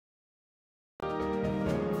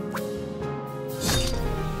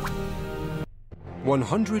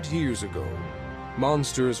100 years ago,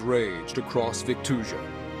 monsters raged across Victusia.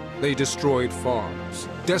 They destroyed farms,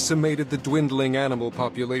 decimated the dwindling animal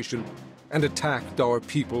population, and attacked our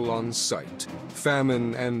people on sight.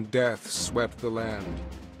 Famine and death swept the land.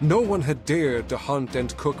 No one had dared to hunt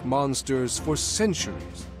and cook monsters for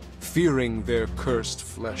centuries, fearing their cursed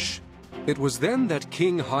flesh. It was then that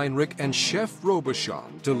King Heinrich and Chef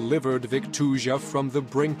Robichon delivered Victusia from the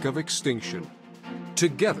brink of extinction.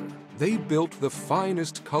 Together, they built the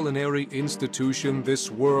finest culinary institution this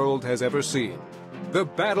world has ever seen, the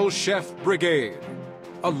Battle Chef Brigade,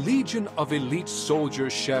 a legion of elite soldier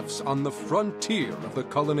chefs on the frontier of the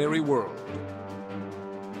culinary world.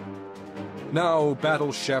 Now,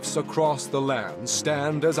 battle chefs across the land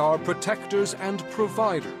stand as our protectors and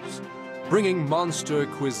providers, bringing monster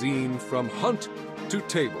cuisine from hunt to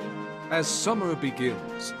table. As summer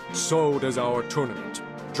begins, so does our tournament,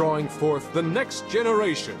 drawing forth the next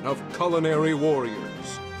generation of culinary warriors.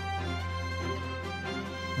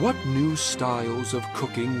 What new styles of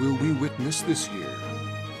cooking will we witness this year?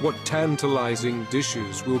 What tantalizing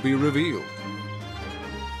dishes will be revealed?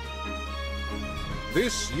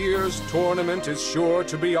 This year's tournament is sure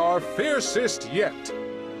to be our fiercest yet.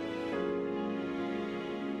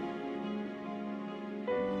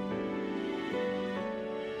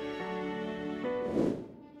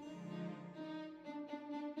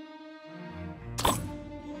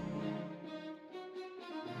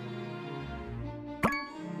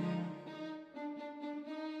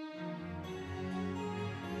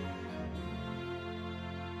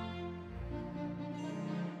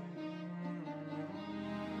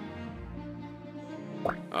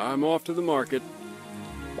 I'm off to the market.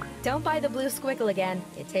 Don't buy the blue squiggle again.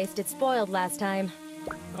 It tasted spoiled last time.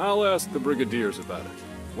 I'll ask the Brigadiers about it.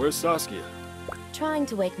 Where's Saskia? Trying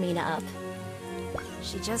to wake Mina up.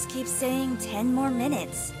 She just keeps saying 10 more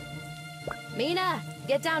minutes. Mina,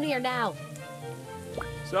 get down here now.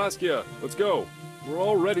 Saskia, let's go. We're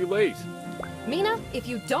already late. Mina, if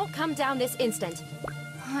you don't come down this instant.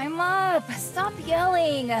 I'm up. Stop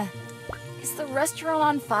yelling. Is the restaurant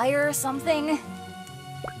on fire or something?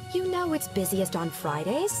 You know it's busiest on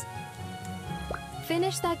Fridays.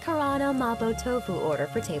 Finish that Karano Mabo tofu order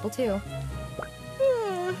for table 2.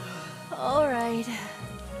 All right.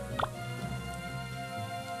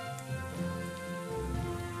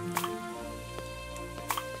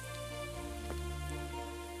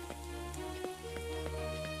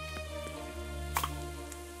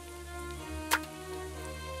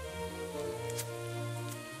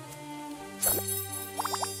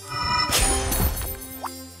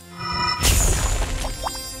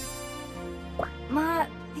 Ma,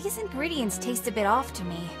 these ingredients taste a bit off to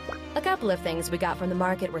me. A couple of things we got from the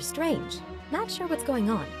market were strange. Not sure what's going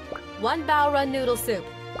on. 1 bao run noodle soup.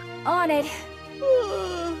 On it.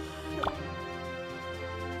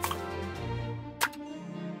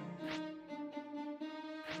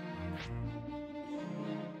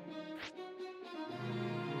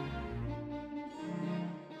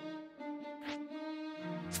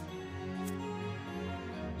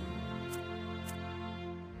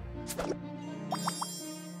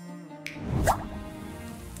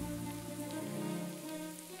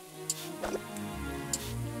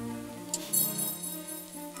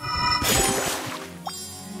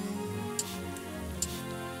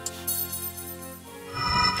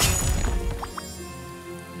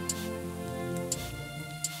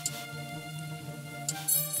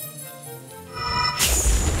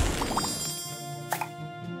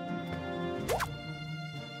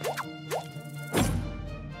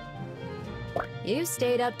 You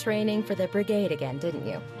stayed up training for the Brigade again, didn't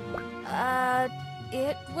you?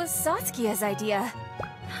 It was Saskia's idea.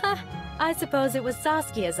 Ha! I suppose it was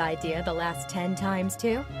Saskia's idea the last 10 times,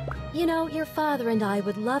 too. You know, your father and I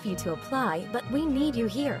would love you to apply, but we need you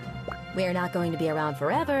here. We're not going to be around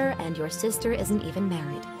forever, and your sister isn't even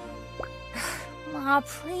married. Ma,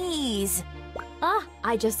 please. Ah,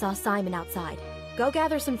 I just saw Simon outside. Go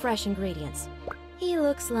gather some fresh ingredients. He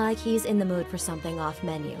looks like he's in the mood for something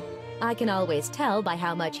off-menu. I can always tell by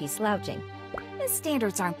how much he's slouching. His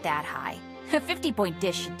standards aren't that high. A 50-point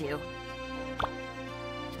dish should do.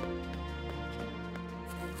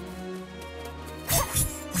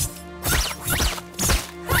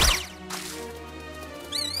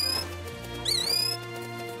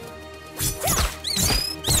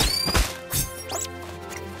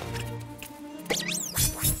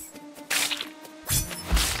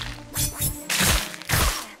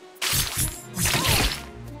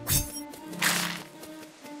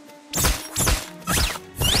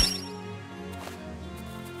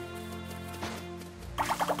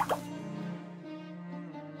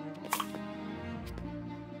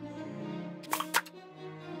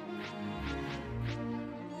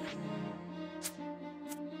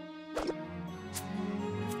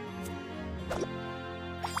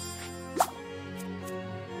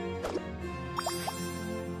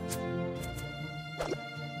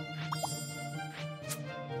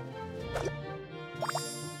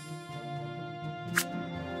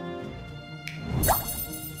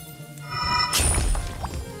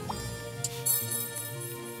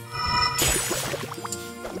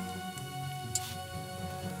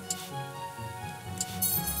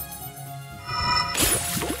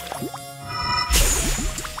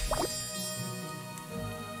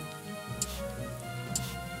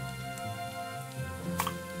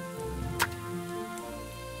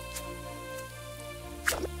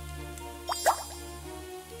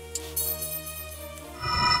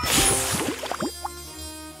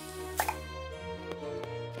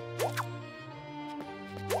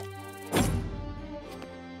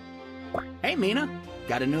 Hey, Mina.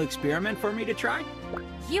 Got a new experiment for me to try?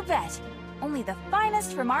 You bet. Only the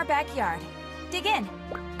finest from our backyard. Dig in.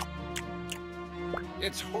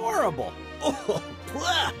 It's horrible. Oh,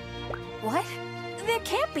 blah. What? There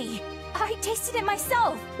can't be. I tasted it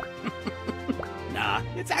myself. Nah,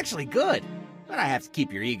 it's actually good. But I have to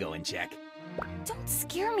keep your ego in check. Don't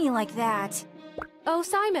scare me like that. Oh,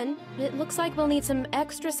 Simon, it looks like we'll need some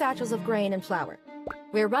extra satchels of grain and flour.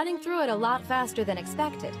 We're running through it a lot faster than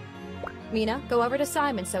expected. Mina, go over to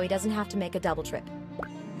Simon so he doesn't have to make a double trip.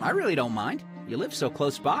 I really don't mind. You live so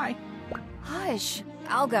close by. Hush.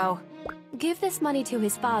 I'll go. Give this money to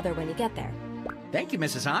his father when you get there. Thank you,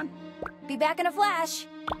 Mrs. Han. Be back in a flash.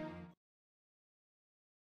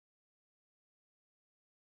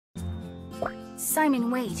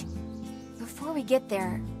 Simon, wait. Before we get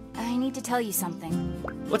there, I need to tell you something.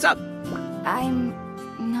 What's up? I'm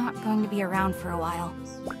not going to be around for a while.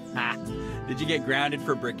 Ha! Did you get grounded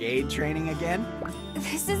for Brigade training again?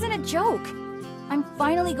 This isn't a joke. I'm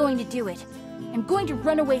finally going to do it. I'm going to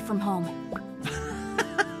run away from home.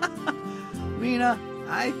 Mina,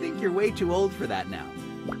 I think you're way too old for that now.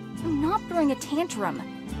 I'm not throwing a tantrum.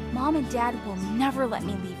 Mom and Dad will never let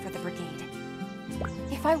me leave for the Brigade.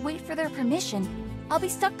 If I wait for their permission, I'll be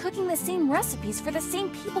stuck cooking the same recipes for the same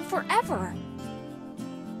people forever.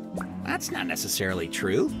 That's not necessarily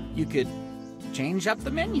true. You could change up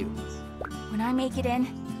the menu. When I make it in,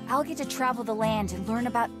 I'll get to travel the land and learn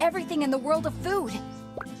about everything in the world of food.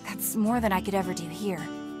 That's more than I could ever do here.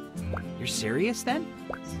 You're serious then?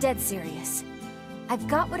 Dead serious. I've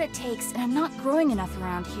got what it takes, and I'm not growing enough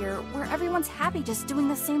around here where everyone's happy just doing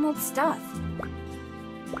the same old stuff.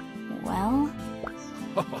 Well...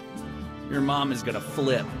 Your mom is gonna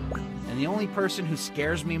flip. And the only person who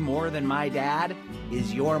scares me more than my dad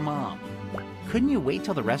is your mom. Couldn't you wait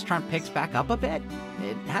till the restaurant picks back up a bit?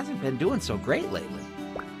 It hasn't been doing so great lately.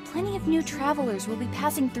 Plenty of new travelers will be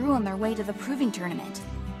passing through on their way to the proving tournament.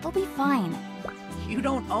 They'll be fine. You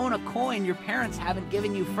don't own a coin your parents haven't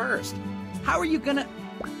given you first. How are you gonna...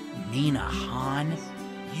 Mina Han,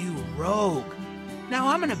 you rogue. Now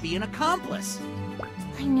I'm gonna be an accomplice.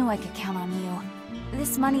 I knew I could count on you.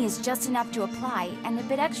 This money is just enough to apply, and a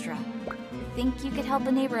bit extra. Think you could help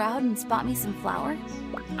a neighbor out and spot me some flour?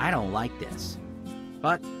 I don't like this.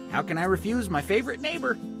 But how can I refuse my favorite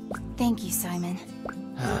neighbor? Thank you, Simon.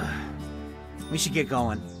 We should get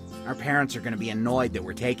going. Our parents are gonna be annoyed that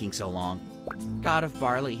we're taking so long. God of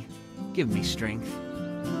barley, give me strength.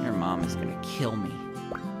 Your mom is gonna kill me.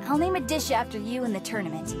 I'll name a dish after you in the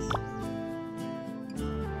tournament.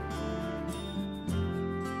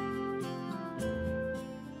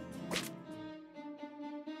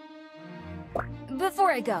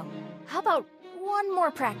 Before I go, how about one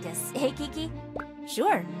more practice, hey Kiki?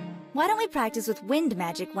 Sure. Why don't we practice with wind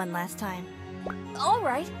magic one last time? All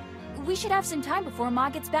right. We should have some time before Ma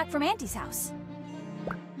gets back from Auntie's house.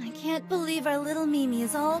 I can't believe our little Mimi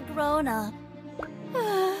is all grown up.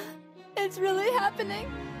 It's really happening.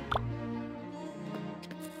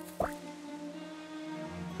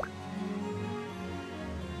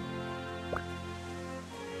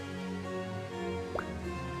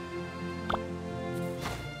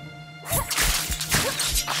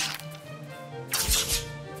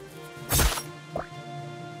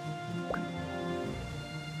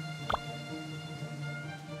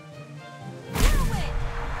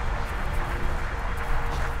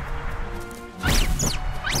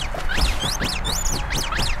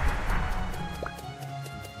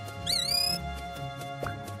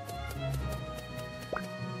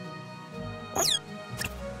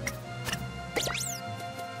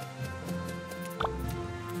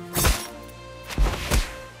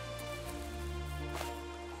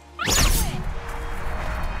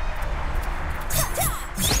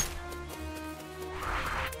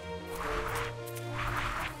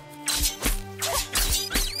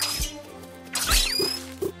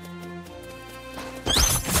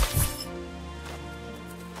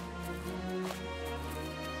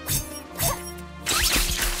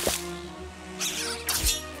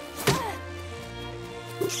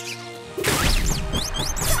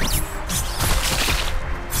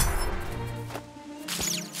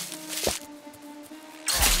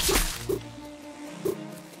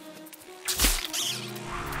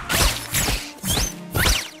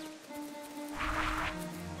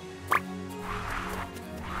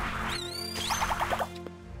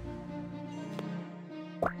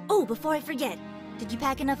 Oh, before I forget, did you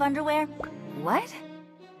pack enough underwear? What?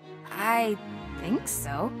 I think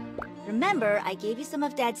so. Remember, I gave you some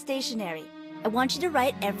of Dad's stationery. I want you to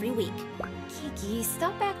write every week. Kiki,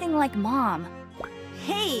 stop acting like Mom.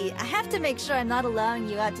 Hey, I have to make sure I'm not allowing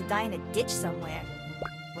you out to die in a ditch somewhere.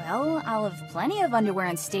 Well, I'll have plenty of underwear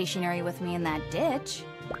and stationery with me in that ditch.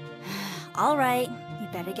 All right, you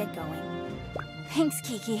better get going. Thanks,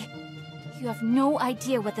 Kiki. You have no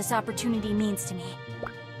idea what this opportunity means to me.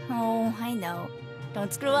 Oh, I know.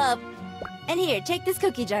 Don't screw up. And here, take this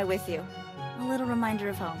cookie jar with you. A little reminder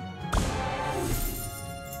of home.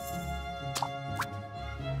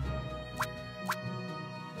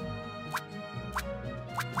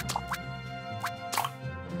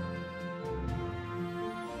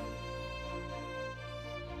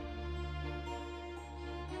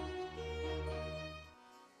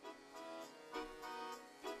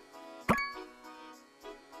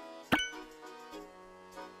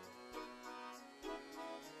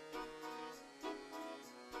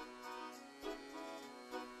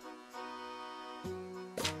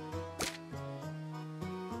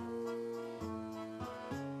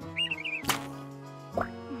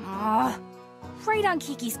 Right on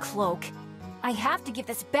Kiki's cloak. I have to give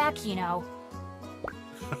this back, you know.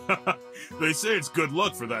 They say it's good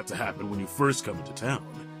luck for that to happen when you first come into town.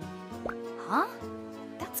 Huh?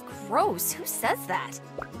 That's gross. Who says that?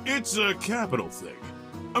 It's a capital thing.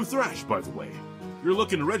 I'm Thrash, by the way. You're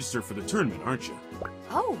looking to register for the tournament, aren't you?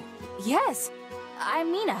 Oh, yes.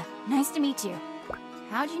 I'm Mina. Nice to meet you.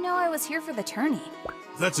 How'd you know I was here for the tourney?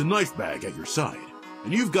 That's a knife bag at your side,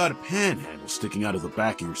 and you've got a panhandle sticking out of the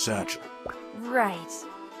back of your satchel. Right.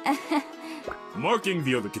 Marking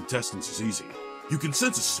the other contestants is easy. You can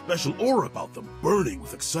sense a special aura about them, burning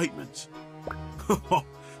with excitement.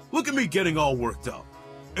 Look at me getting all worked up.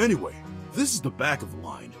 Anyway, this is the back of the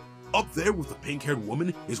line. Up there with the pink-haired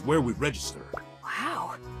woman is where we register.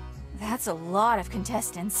 Wow. That's a lot of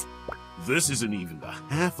contestants. This isn't even the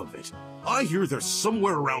half of it. I hear there's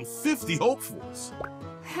somewhere around 50 hopefuls.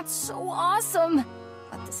 That's so awesome.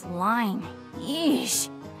 But this line, yeesh.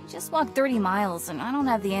 I just walked 30 miles and I don't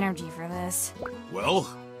have the energy for this.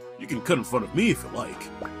 Well, you can cut in front of me if you like.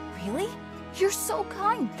 Really? You're so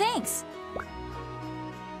kind, thanks.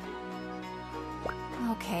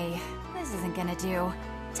 Okay, this isn't gonna do.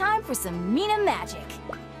 Time for some Mina magic.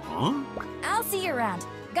 Huh? I'll see you around.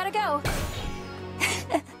 Gotta go.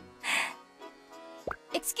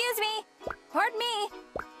 Excuse me. Pardon me.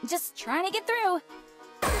 Just trying to get through.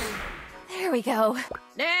 There we go.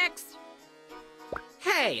 Next!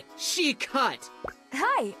 Hey, she cut!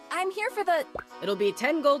 Hi, I'm here for the... It'll be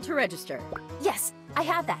 10 gold to register. Yes, I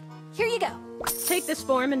have that. Here you go. Take this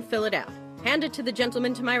form and fill it out. Hand it to the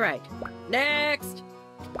gentleman to my right. Next!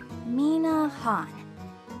 Mina Han.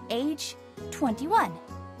 Age 21.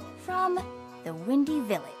 From the Windy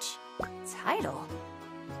Village. Title?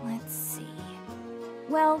 Let's see.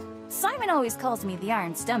 Well, Simon always calls me the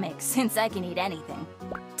Iron Stomach since I can eat anything.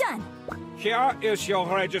 Done. Here is your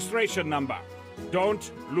registration number.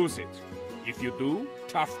 Don't lose it. If you do,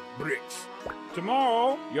 tough bricks.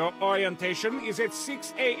 Tomorrow, your orientation is at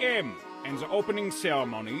 6 a.m. and the opening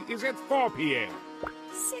ceremony is at 4 p.m.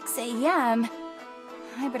 6 a.m.?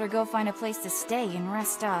 I better go find a place to stay and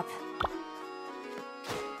rest up.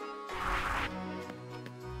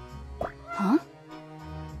 Huh?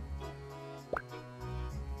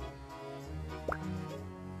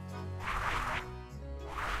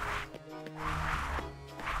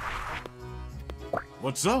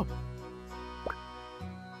 What's up?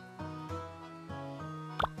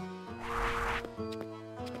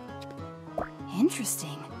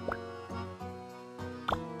 Interesting.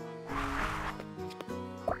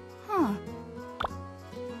 Huh.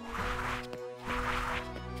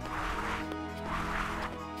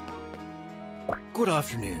 Good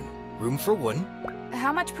afternoon. Room for one?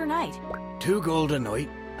 How much per night? 2 gold a night,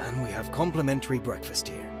 and we have complimentary breakfast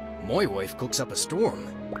here. My wife cooks up a storm.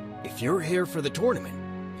 If you're here for the tournament,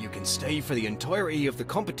 you can stay for the entirety of the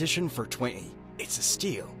competition for 20. It's a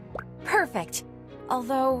steal. Perfect.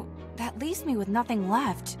 Although, that leaves me with nothing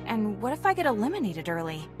left, and what if I get eliminated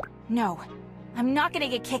early? No, I'm not gonna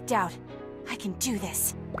get kicked out. I can do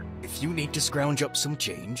this. If you need to scrounge up some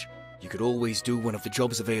change, you could always do one of the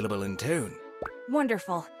jobs available in town.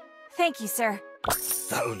 Wonderful. Thank you, sir.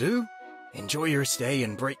 That'll do. Enjoy your stay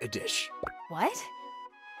and break a dish. What?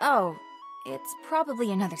 Oh, it's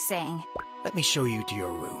probably another saying. Let me show you to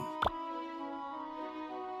your room.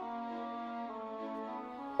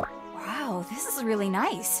 Wow, this is really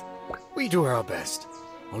nice. We do our best.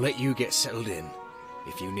 I'll let you get settled in.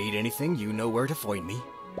 If you need anything, you know where to find me.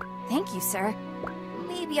 Thank you, sir.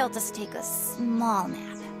 Maybe I'll just take a small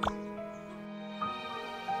nap.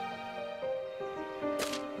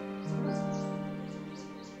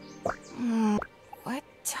 What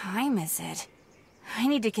time is it? I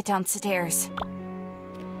need to get downstairs.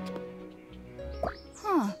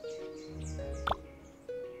 Huh.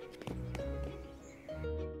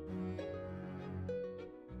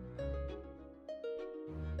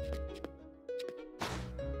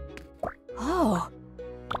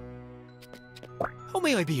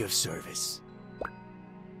 I be of service?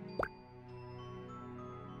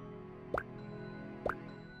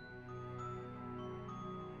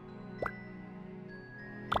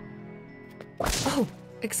 Oh,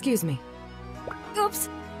 excuse me. Oops.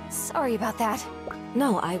 Sorry about that.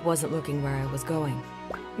 No, I wasn't looking where I was going.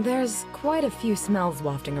 There's quite a few smells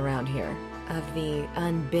wafting around here, of the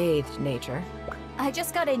unbathed nature. I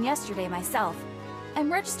just got in yesterday myself.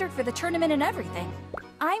 I'm registered for the tournament and everything.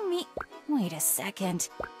 Wait a second.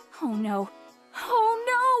 Oh no.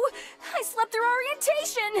 Oh no! I slept through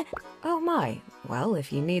orientation! Oh my. Well,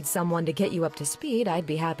 if you need someone to get you up to speed, I'd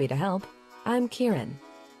be happy to help. I'm Kieran.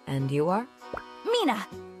 And you are? Mina!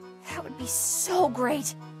 That would be so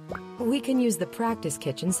great! We can use the practice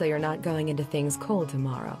kitchen so you're not going into things cold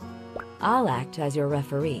tomorrow. I'll act as your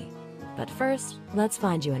referee. But first, let's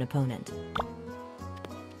find you an opponent.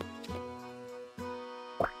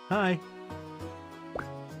 Hi.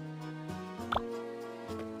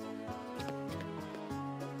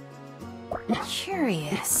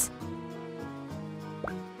 Curious.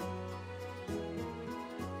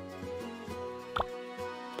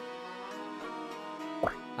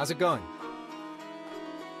 How's it going?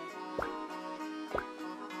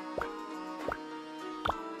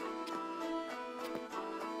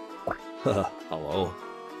 Hello.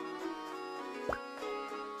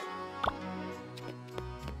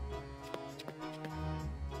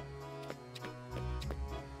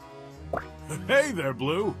 Hey there,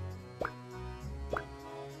 Blue.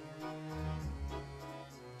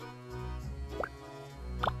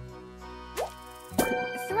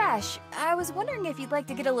 Thrash, I was wondering if you'd like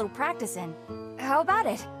to get a little practice in. How about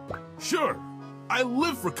it? Sure. I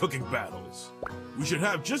live for cooking battles. We should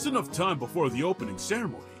have just enough time before the opening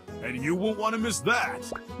ceremony, and you won't want to miss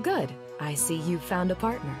that. Good. I see you've found a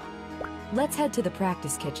partner. Let's head to the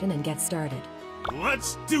practice kitchen and get started.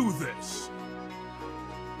 Let's do this!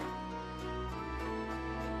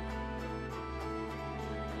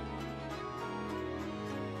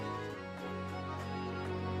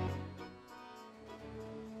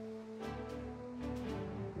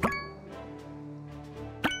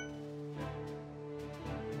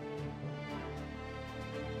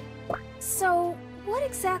 So, what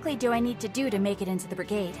exactly do I need to do to make it into the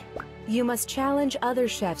brigade? You must challenge other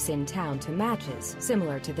chefs in town to matches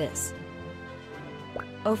similar to this.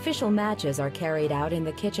 Official matches are carried out in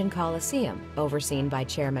the Kitchen Coliseum, overseen by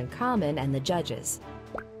Chairman Common and the judges.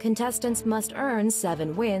 Contestants must earn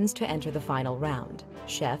 7 wins to enter the final round.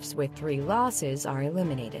 Chefs with 3 losses are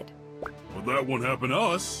eliminated. Well, that won't happen to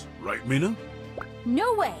us, right, Mina?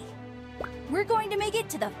 No way! We're going to make it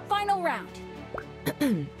to the final round!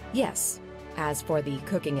 Yes. As for the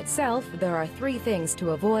cooking itself, there are 3 things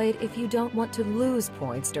to avoid if you don't want to lose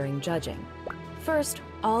points during judging. First,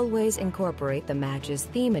 always incorporate the match's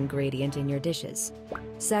theme ingredient in your dishes.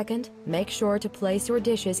 Second, make sure to place your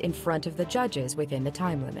dishes in front of the judges within the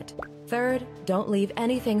time limit. Third, don't leave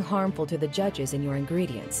anything harmful to the judges in your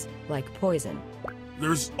ingredients, like poison.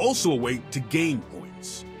 There's also a way to gain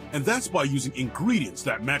points, and that's by using ingredients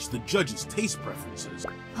that match the judges' taste preferences.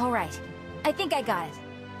 Alright, I think I got it.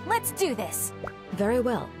 Let's do this! Very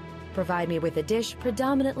well. Provide me with a dish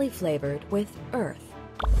predominantly flavored with earth.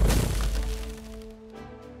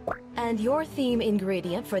 And your theme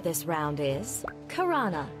ingredient for this round is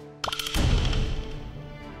Karana.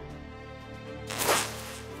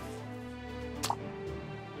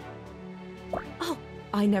 Oh,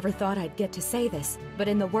 I never thought I'd get to say this, but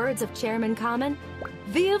in the words of Chairman Common,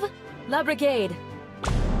 Vive la Brigade!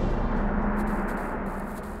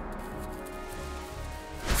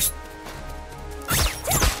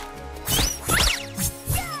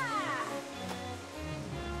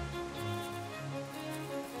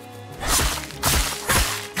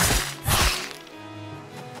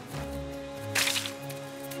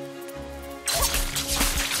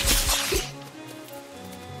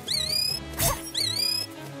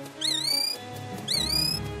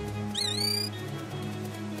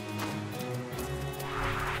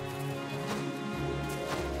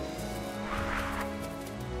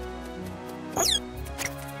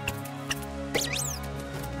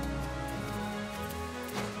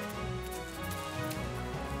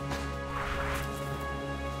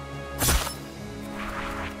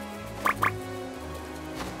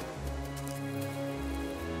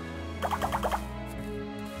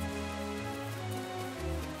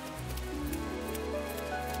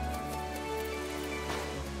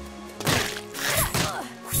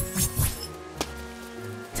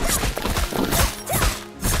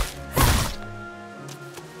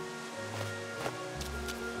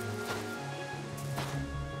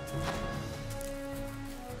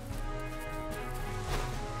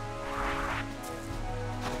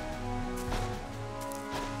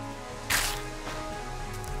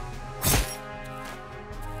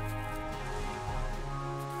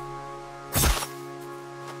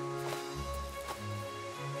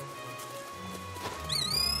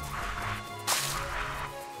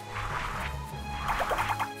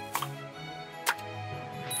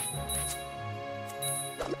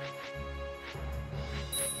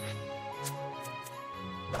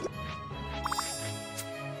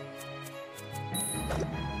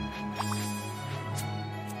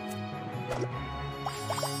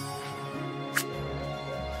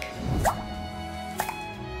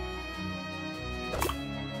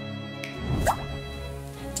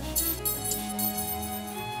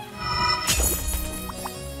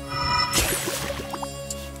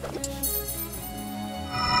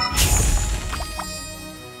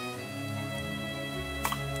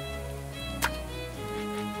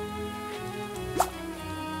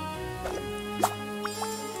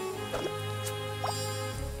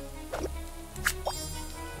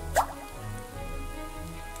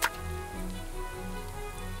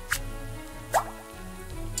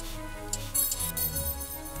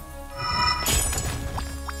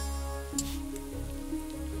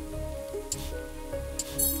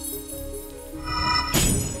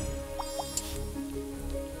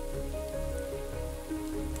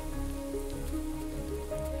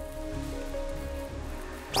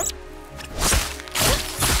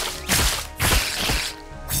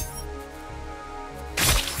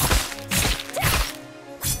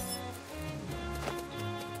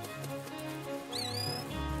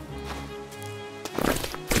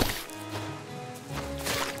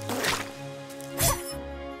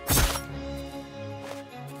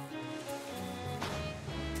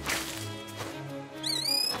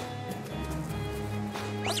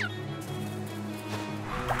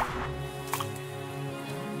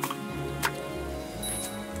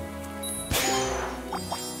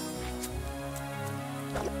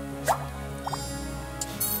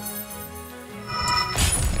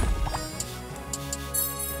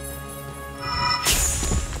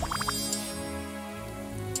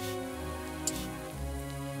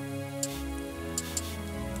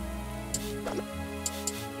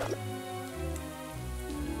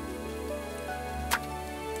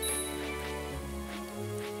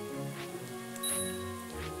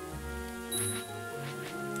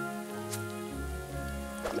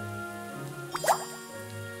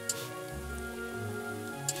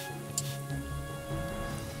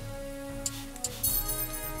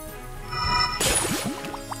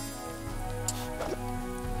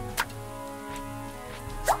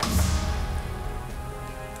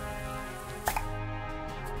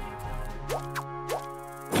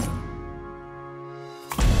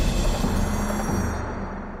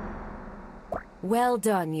 Well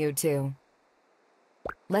done, you two.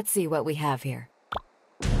 Let's see what we have here.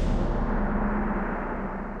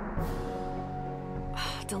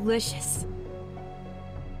 Oh, delicious.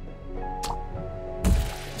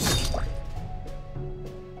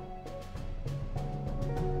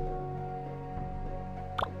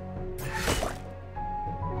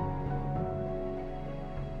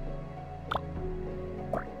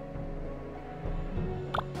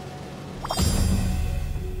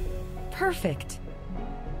 Perfect.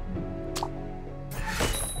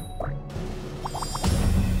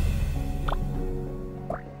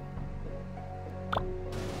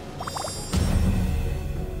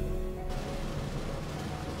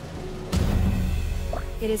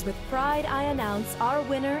 It is with pride I announce our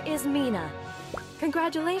winner is Mina.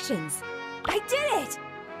 Congratulations! I did it!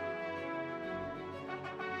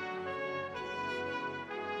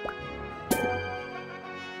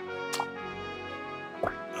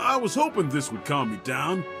 I was hoping this would calm me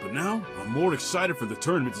down, but now I'm more excited for the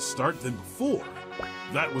tournament to start than before.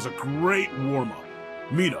 That was a great warm-up.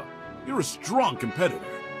 Mina, you're a strong competitor.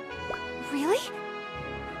 Really?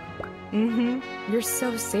 Mm-hmm. You're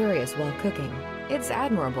so serious while cooking. It's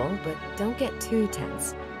admirable, but don't get too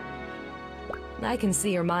tense. I can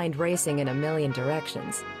see your mind racing in a million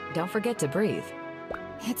directions. Don't forget to breathe.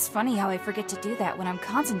 It's funny how I forget to do that when I'm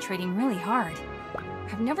concentrating really hard.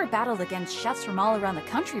 I've never battled against chefs from all around the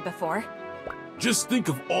country before. Just think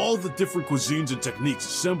of all the different cuisines and techniques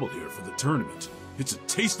assembled here for the tournament. It's a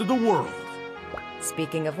taste of the world.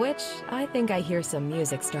 Speaking of which, I think I hear some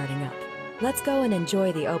music starting up. Let's go and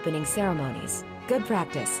enjoy the opening ceremonies. Good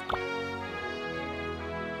practice.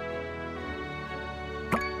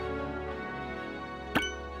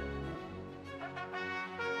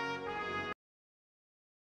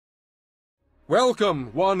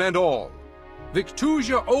 Welcome, one and all.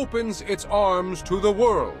 Victusia opens its arms to the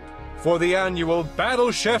world for the annual Battle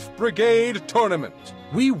Chef Brigade Tournament.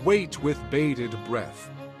 We wait with bated breath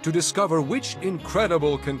to discover which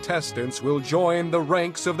incredible contestants will join the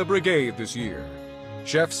ranks of the Brigade this year.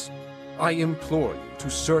 Chefs, I implore you to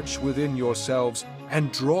search within yourselves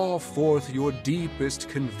and draw forth your deepest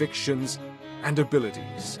convictions and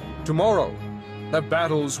abilities. Tomorrow, the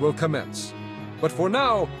battles will commence. But for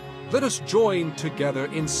now, let us join together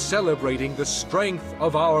in celebrating the strength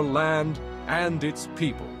of our land and its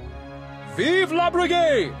people. Vive la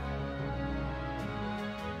Brigade!